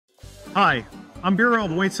Hi, I'm Bureau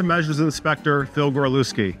of Weights and Measures Inspector Phil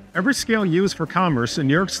Gorlewski. Every scale used for commerce in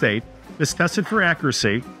New York State is tested for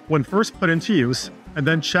accuracy when first put into use and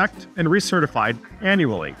then checked and recertified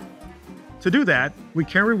annually. To do that, we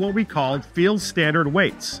carry what we call field standard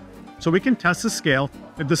weights, so we can test the scale.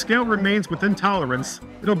 If the scale remains within tolerance,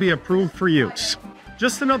 it'll be approved for use.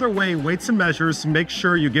 Just another way Weights and Measures make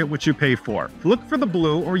sure you get what you pay for. Look for the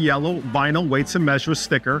blue or yellow vinyl Weights and Measures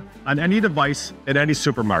sticker on any device at any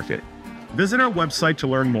supermarket. Visit our website to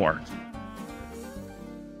learn more.